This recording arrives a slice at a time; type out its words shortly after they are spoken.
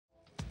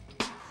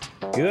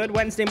Good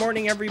Wednesday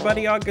morning,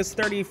 everybody. August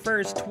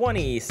 31st,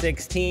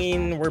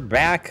 2016. We're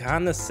back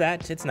on the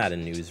set. It's not a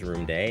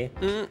newsroom day.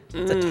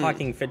 It's a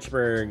Talking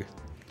Fitchburg.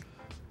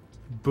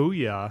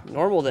 Booyah.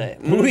 Normal day.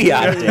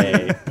 Booyah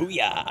day.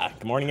 Booyah.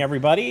 Good morning,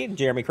 everybody.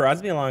 Jeremy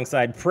Crosby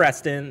alongside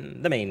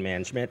Preston, the main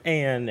man Schmidt,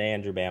 and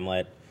Andrew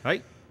Bamlett.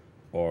 Hi.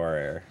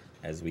 Or,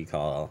 as we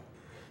call,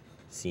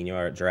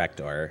 Senior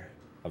Director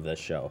of this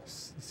show.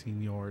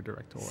 Senior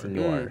Director.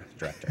 Senior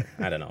Director.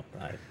 I don't know.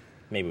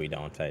 Maybe we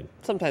don't.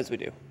 Sometimes we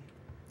do.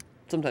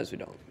 Sometimes we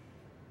don't.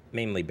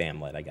 Mainly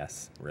Bamlett, I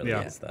guess, really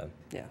Yeah. is the...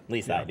 Yeah. At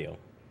least I do.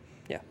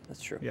 Yeah,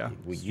 that's true. Yeah.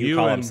 You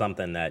call him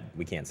something that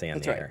we can't say on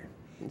That's the right. air.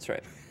 That's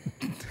right.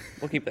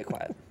 We'll keep that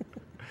quiet.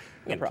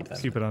 No problem.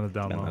 Keep it on the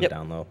down Been low. on the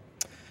down low.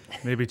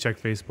 Maybe check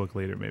Facebook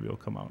later. Maybe it'll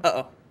come out.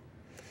 Uh-oh.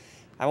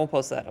 I won't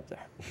post that up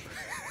there.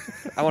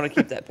 I want to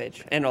keep that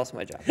page and also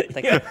my job.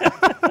 Thank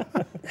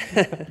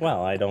you.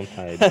 Well, I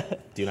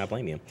do not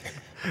blame you.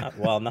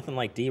 Well, nothing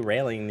like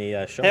derailing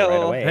the show Hey-o.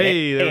 right away.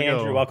 Hey, there we go.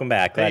 Andrew, welcome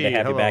back. Glad to Hey,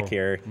 have you back hello.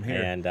 here. I'm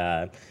here. And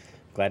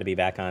glad to be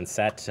back on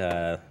set,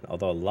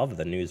 although I love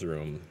the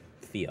newsroom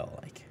feel.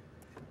 Like,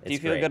 Do you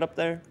feel good up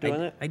there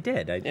doing it? I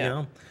did.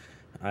 Yeah.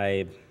 I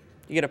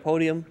You get a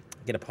podium.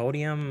 get a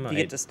podium. You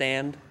get to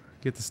stand.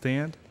 Get the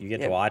stand. You get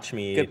Yeah. to watch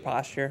me. Good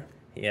posture.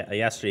 Yeah,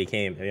 yesterday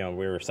came,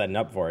 we were setting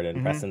up for it,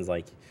 and Preston's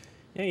like,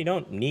 you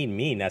don't need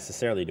me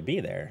necessarily to be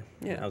there.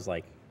 Yeah. And I was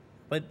like,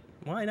 but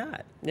why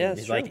not? Yeah, And it's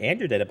he's true. like,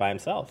 Andrew did it by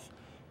himself.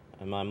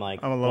 And I'm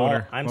like, I'm a loner.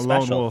 Well, I'm a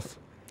lone special. wolf.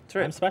 That's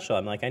right. I'm special.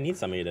 I'm like, I need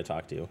somebody to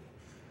talk to.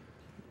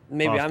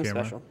 Maybe Off I'm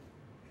camera. special.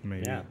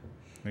 Maybe. Yeah.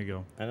 There you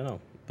go. I don't know.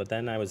 But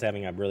then I was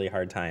having a really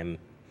hard time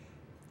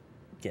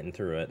getting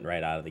through it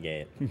right out of the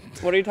gate.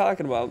 What are you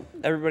talking about?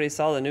 Everybody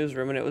saw the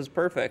newsroom and it was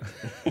perfect.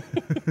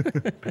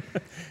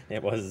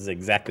 It was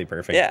exactly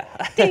perfect.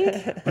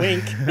 Yeah.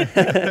 Wink.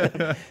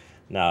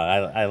 No,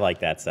 I like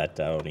that set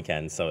when we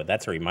can. So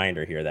that's a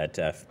reminder here that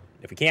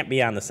if we can't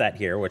be on the set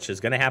here, which is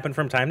going to happen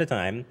from time to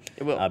time,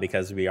 It will.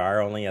 because we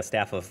are only a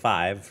staff of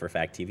 5 for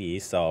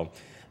FACTv. So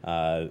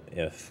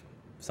if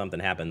something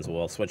happens,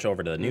 we'll switch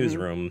over to the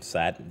newsroom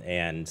set,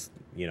 and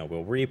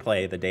we'll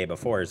replay the day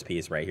before's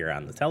piece right here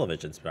on the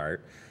television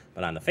part.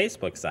 But on the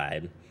Facebook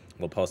side,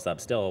 we'll post up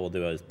still. We'll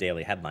do a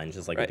daily headlines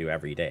just like Right. we do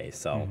every day.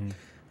 So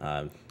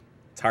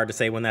it's hard to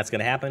say when that's going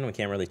to happen. We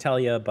can't really tell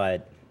you,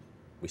 but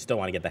we still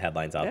want to get the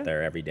headlines out Yeah.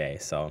 there every day.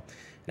 So,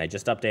 and I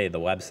just updated the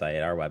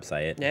website, our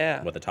website,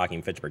 Yeah. with the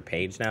Talking Fitchburg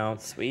page now.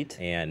 Sweet.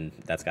 And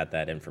that's got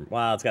that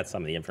well, it's got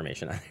some of the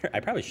information on there. I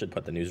probably should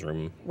put the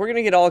newsroom. We're going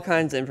to get all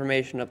kinds of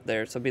information up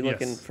there, so be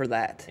looking Yes. for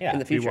that Yeah. in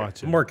the Be future.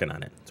 watching. I'm working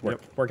on it. It's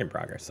work in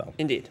progress. So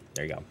Indeed.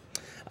 there you go.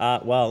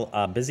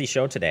 Well, busy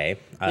show today.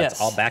 Yes.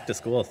 It's all back to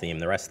school theme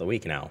the rest of the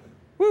week now.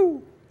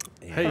 Woo!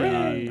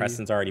 Hey.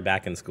 Preston's already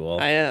back in school.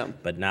 I am.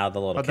 But now the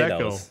little How'd that kiddos.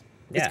 go? It's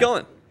Yeah.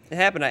 going. It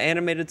happened. I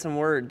animated some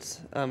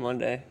words on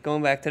Monday.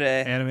 Going back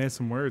today. Animate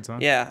some words, huh?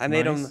 Yeah, I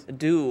made Nice. them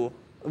do.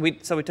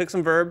 So we took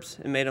some verbs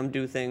and made them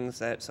do things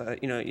that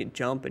you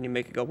jump and you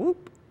make it go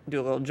whoop, do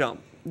a little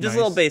jump, just Nice.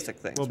 little basic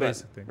things. Little but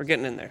basic things. We're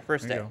getting in there.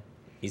 First There you day. go.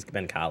 He's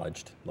been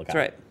colleged. Look That's out.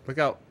 right. Look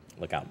out.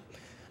 Look out.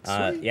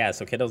 Yeah,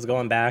 so kiddos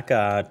going back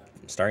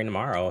starting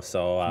tomorrow.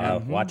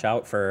 So watch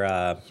out for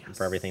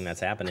everything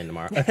that's happening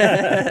tomorrow.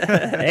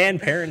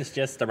 And parents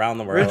just around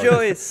the world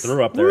Rejoice.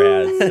 threw up their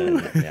heads.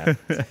 And,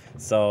 yeah.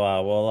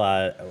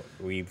 So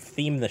we've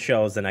themed the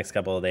shows the next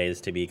couple of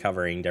days to be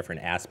covering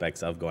different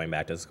aspects of going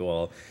back to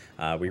school.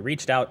 We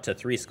reached out to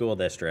 3 school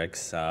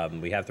districts.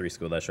 We have 3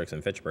 school districts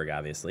in Fitchburg,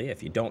 obviously.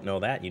 If you don't know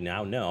that, you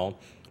now know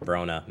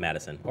Verona,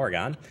 Madison,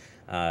 Oregon.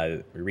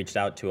 We reached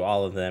out to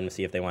all of them to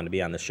see if they wanted to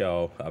be on the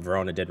show.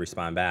 Verona did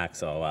respond back,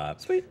 so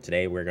Sweet.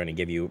 Today we're going to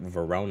give you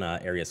Verona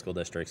Area School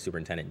District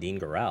Superintendent Dean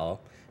Gorell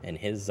and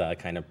his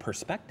kind of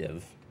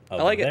perspective of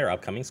I like it. their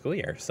upcoming school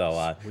year.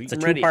 So it's a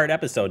I'm ready. 2-part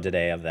episode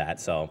today of that,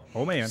 so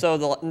Oh, man. So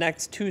the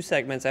next 2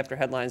 segments after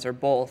headlines are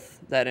both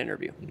that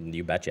interview.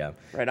 you betcha.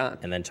 Right on.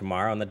 And then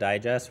tomorrow on the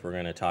digest, we're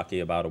going to talk to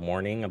you about a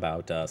warning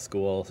about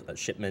school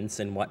shipments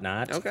and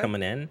whatnot Okay.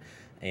 coming in.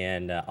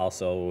 And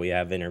also we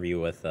have an interview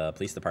with the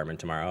police department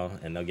tomorrow,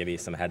 and they'll give you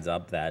some heads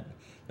up that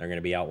they're going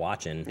to be out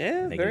watching,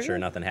 Yeah, making very sure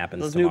good. nothing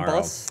happens Those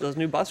tomorrow.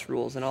 new bus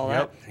rules and all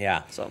that.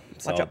 Yeah. So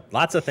watch out.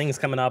 Lots of things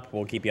coming up.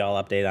 We'll keep you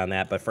all updated on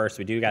that. But first,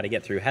 we do got to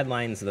get through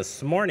headlines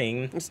this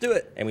morning. Let's do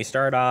it. And we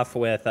start off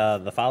with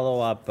the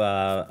follow-up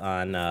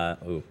on...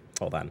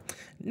 hold on.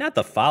 Not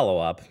the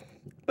follow-up.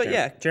 But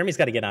yeah. Jeremy's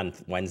got to get on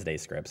Wednesday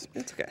scripts.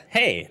 It's okay.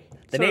 Hey,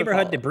 the Sort of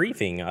neighborhood follow-up.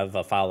 debriefing of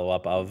a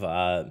follow-up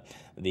of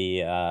the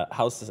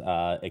house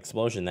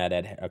explosion that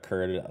had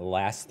occurred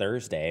last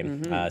Thursday.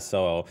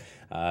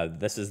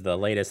 This is the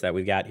latest that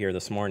we've got here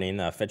this morning.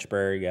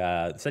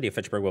 City of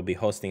Fitchburg will be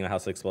hosting the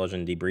house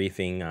explosion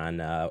debriefing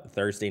on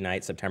Thursday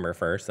night, September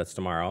 1st. That's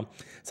tomorrow,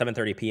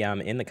 7:30 p.m.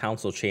 in the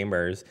council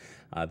chambers.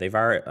 I've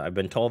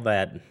been told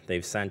that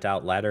they've sent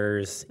out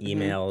letters,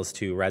 emails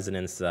to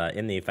residents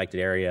in the affected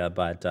area,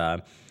 but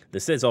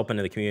this is open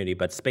to the community,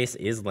 but space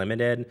is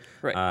limited.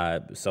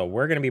 Right. So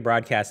we're going to be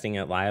broadcasting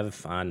it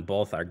live on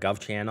both our Gov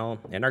channel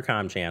and our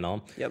Com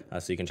channel.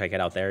 Yep. So you can check it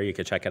out there. You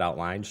can check it out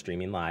live,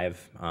 streaming live.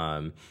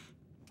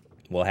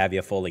 we'll have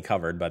you fully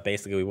covered. But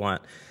basically,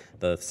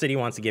 the city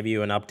wants to give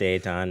you an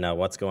update on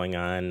what's going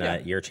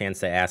on, your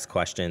chance to ask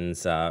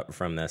questions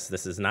from this.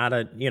 This is not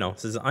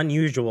this is an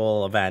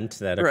unusual event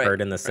that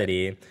occurred in the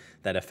city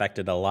that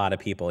affected a lot of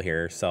people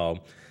here. So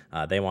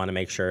they want to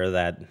make sure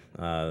that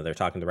they're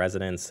talking to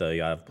residents. So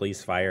you have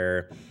police,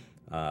 fire,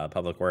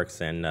 public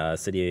works, and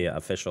city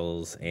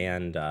officials,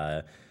 and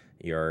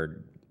your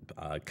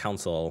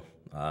council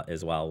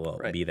as well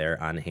will be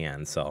there on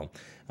hand. So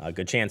a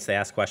good chance to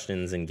ask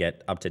questions and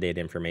get up-to-date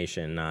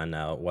information on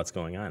what's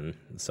going on.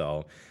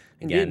 So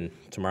again,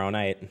 tomorrow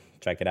night,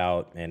 check it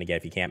out. And again,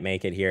 if you can't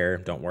make it here,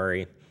 don't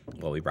worry.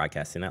 We'll be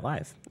broadcasting that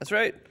live. That's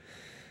right.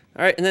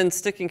 All right, and then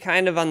sticking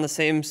kind of on the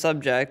same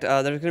subject,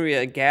 there's going to be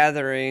a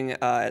gathering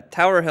at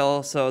Tower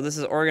Hill. So this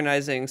is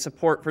organizing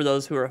support for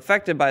those who are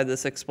affected by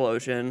this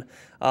explosion.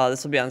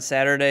 This will be on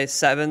Saturday,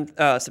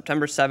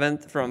 September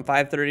 7th from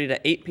 5:30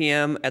 to 8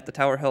 p.m. at the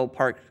Tower Hill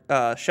Park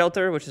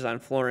Shelter, which is on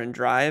Florin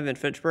Drive in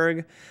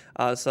Fitchburg.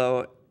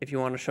 So if you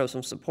want to show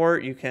some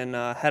support, you can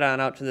head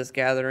on out to this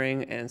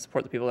gathering and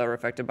support the people that were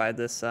affected by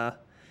this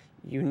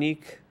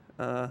unique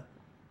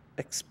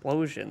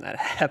explosion that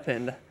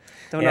happened.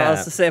 Don't know what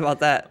else to say about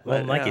that.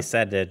 Well, like you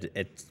said,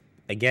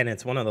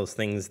 it's one of those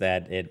things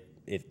that it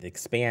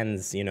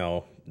expands,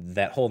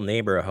 that whole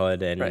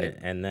neighborhood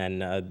and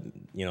then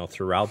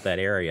throughout that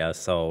area.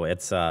 So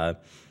it's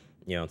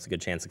it's a good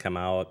chance to come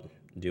out,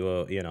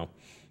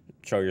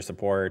 show your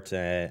support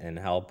and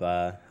help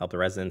the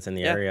residents in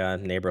the area,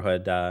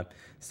 neighborhood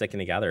sticking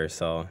together.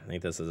 So I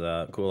think this is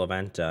a cool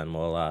event, and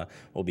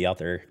we'll be out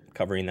there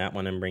covering that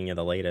one and bring you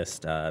the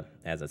latest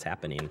as it's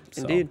happening.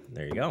 Indeed. So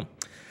there you go.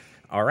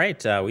 All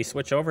right, we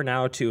switch over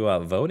now to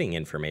voting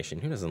information.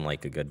 Who doesn't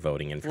like a good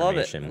voting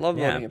information? Love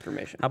it. Love voting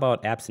information. How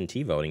about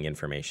absentee voting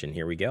information?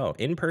 Here we go.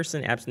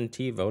 In-person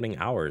absentee voting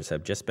hours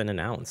have just been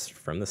announced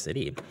from the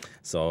city.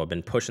 So I've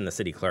been pushing the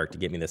city clerk to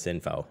get me this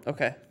info.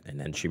 Okay. And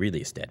then she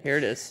released it. Here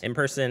it is.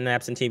 In-person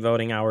absentee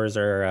voting hours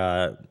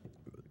are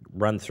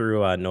run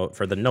through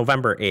for the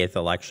November 8th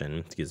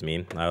election,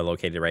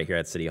 located right here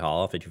at City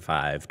Hall,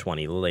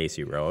 5520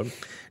 Lacey Road.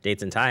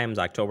 Dates and times,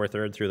 October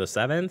 3rd through the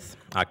 7th,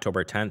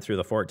 October 10th through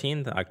the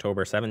 14th,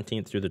 October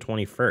 17th through the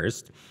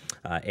 21st,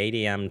 8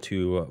 a.m.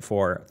 to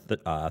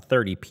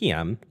 4:30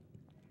 p.m.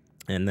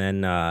 And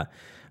then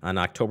on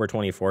October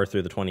 24th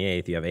through the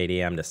 28th, you have 8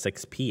 a.m. to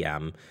 6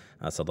 p.m.,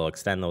 so they'll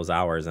extend those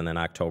hours. And then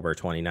October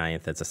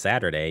 29th, it's a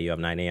Saturday, you have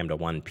 9 a.m. to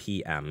 1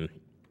 p.m.,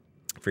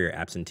 for your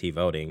absentee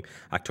voting.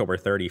 October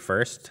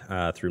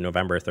 31st through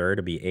November 3rd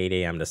will be 8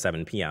 a.m. to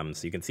 7 p.m.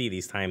 So you can see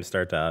these times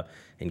start to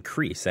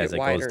increase as it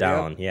goes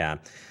down. Yeah.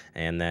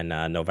 And then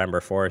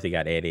November 4th, you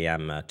got 8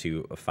 a.m.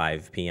 to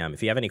 5 p.m.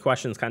 If you have any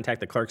questions, contact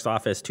the clerk's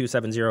office,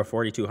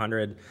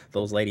 270-4200.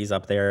 Those ladies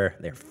up there,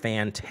 they're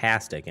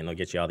fantastic, and they'll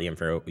get you all the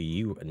info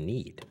you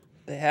need.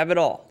 They have it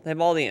all. They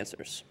have all the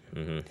answers.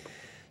 Mm-hmm.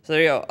 So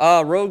there you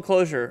go. Road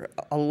closure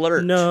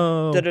alert.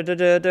 No.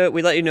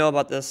 We let you know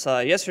about this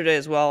yesterday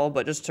as well,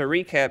 but just to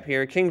recap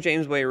here, King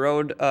James Way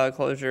Road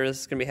closure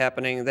is going to be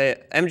happening.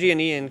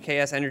 MG&E and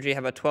KS Energy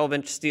have a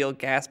 12-inch steel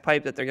gas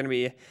pipe that they're going to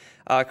be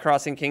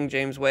crossing King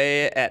James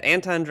Way at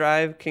Anton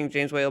Drive. King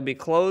James Way will be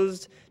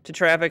closed to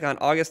traffic on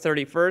August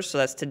 31st, so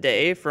that's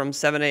today, from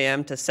 7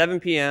 a.m. to 7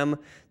 p.m.,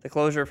 the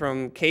closure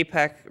from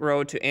KPEC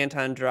Road to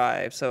Anton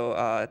Drive.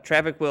 So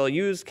traffic will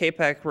use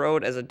KPEC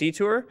Road as a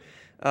detour.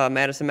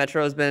 Madison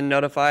Metro has been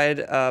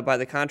notified by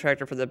the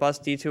contractor for the bus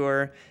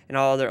detour, and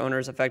all other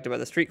owners affected by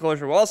the street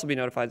closure will also be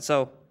notified.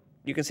 So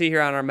you can see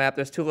here on our map,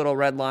 there's two little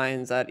red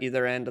lines at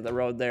either end of the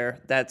road there.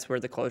 That's where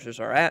the closures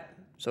are at,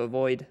 so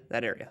avoid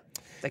that area.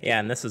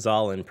 Yeah, and this is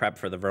all in prep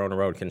for the Verona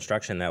Road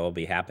construction that will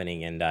be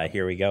happening, and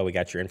here we go. We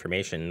got your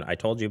information. I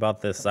told you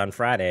about this on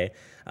Friday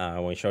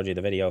when we showed you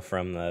the video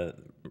from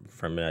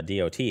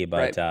DOT,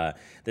 but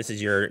this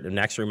is your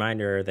next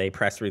reminder. They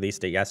press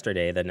released it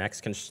yesterday. The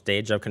next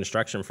stage of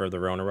construction for the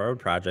Verona Road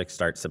project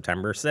starts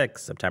September 6th.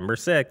 September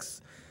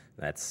 6th.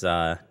 That's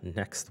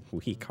next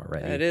week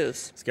already. It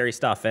is. Scary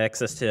stuff.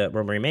 Access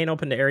will remain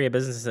open to area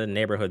businesses and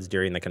neighborhoods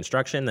during the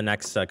construction. The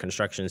next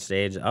construction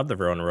stage of the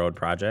Verona Road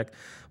project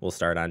will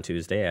start on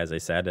Tuesday, as I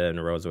said, in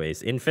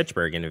roadways in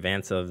Fitchburg in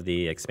advance of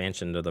the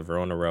expansion to the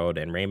Verona Road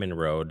and Raymond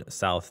Road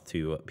south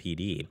to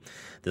PD.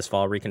 This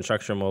fall,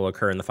 reconstruction will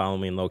occur in the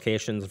following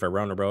locations: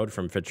 Verona Road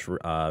from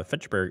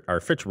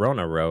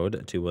Fitch-Rona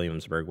Road to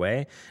Williamsburg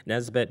Way,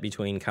 Nesbit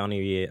between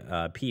County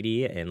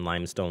PD and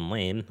Limestone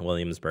Lane,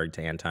 Williamsburg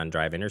to Anton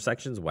Drive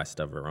intersections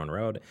west of Verona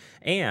Road,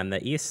 and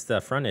the east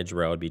frontage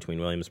road between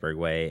Williamsburg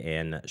Way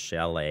and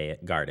Chalet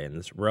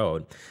Gardens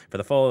Road. For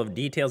the full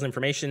details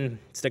information,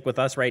 stick with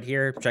us right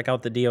here. Check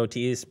out the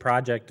DOT's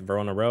project,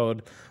 Verona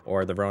Road,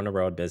 or the Verona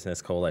Road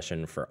Business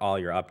Coalition for all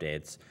your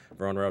updates.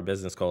 Verona Road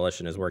Business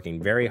Coalition is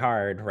working very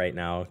hard right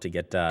now to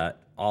get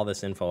all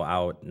this info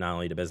out, not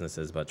only to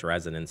businesses, but to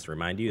residents, to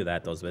remind you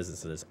that those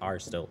businesses are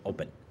still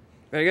open.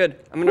 Very good.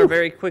 I'm going to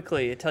very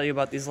quickly tell you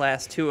about these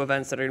last two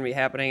events that are going to be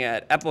happening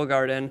at Apple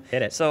Garden.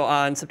 Hit it. So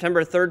on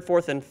September 3rd,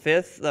 4th, and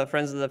 5th, the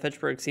Friends of the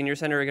Fitchburg Senior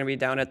Center are going to be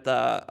down at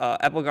the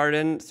Apple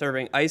Garden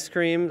serving ice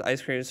cream.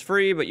 Ice cream is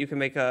free, but you can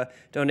make a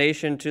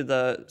donation to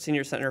the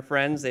Senior Center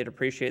Friends. They'd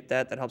appreciate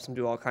that. That helps them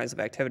do all kinds of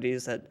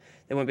activities that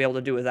they wouldn't be able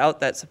to do without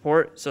that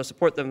support. So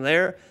support them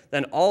there.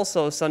 Then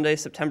also Sunday,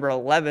 September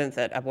 11th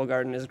at Apple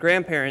Garden is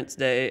Grandparents'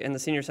 Day, and the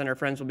Senior Center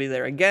Friends will be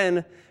there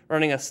again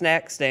running a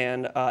snack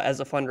stand as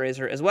a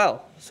fundraiser as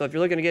well. So if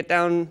you're looking to get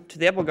down to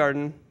the Apple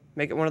Garden,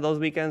 make it one of those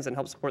weekends and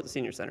help support the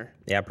Senior Center.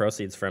 Yeah,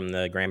 proceeds from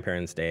the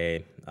Grandparents'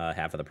 Day,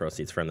 half of the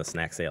proceeds from the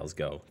snack sales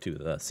go to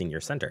the Senior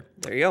Center.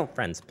 There you go.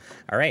 Friends.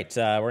 All right,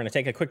 we're going to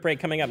take a quick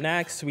break. Coming up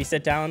next, we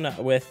sit down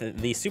with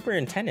the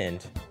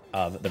superintendent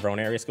of the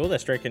Verona Area School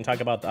District and talk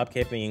about the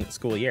upcoming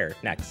school year.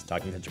 Next,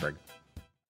 Talking Fitchburg.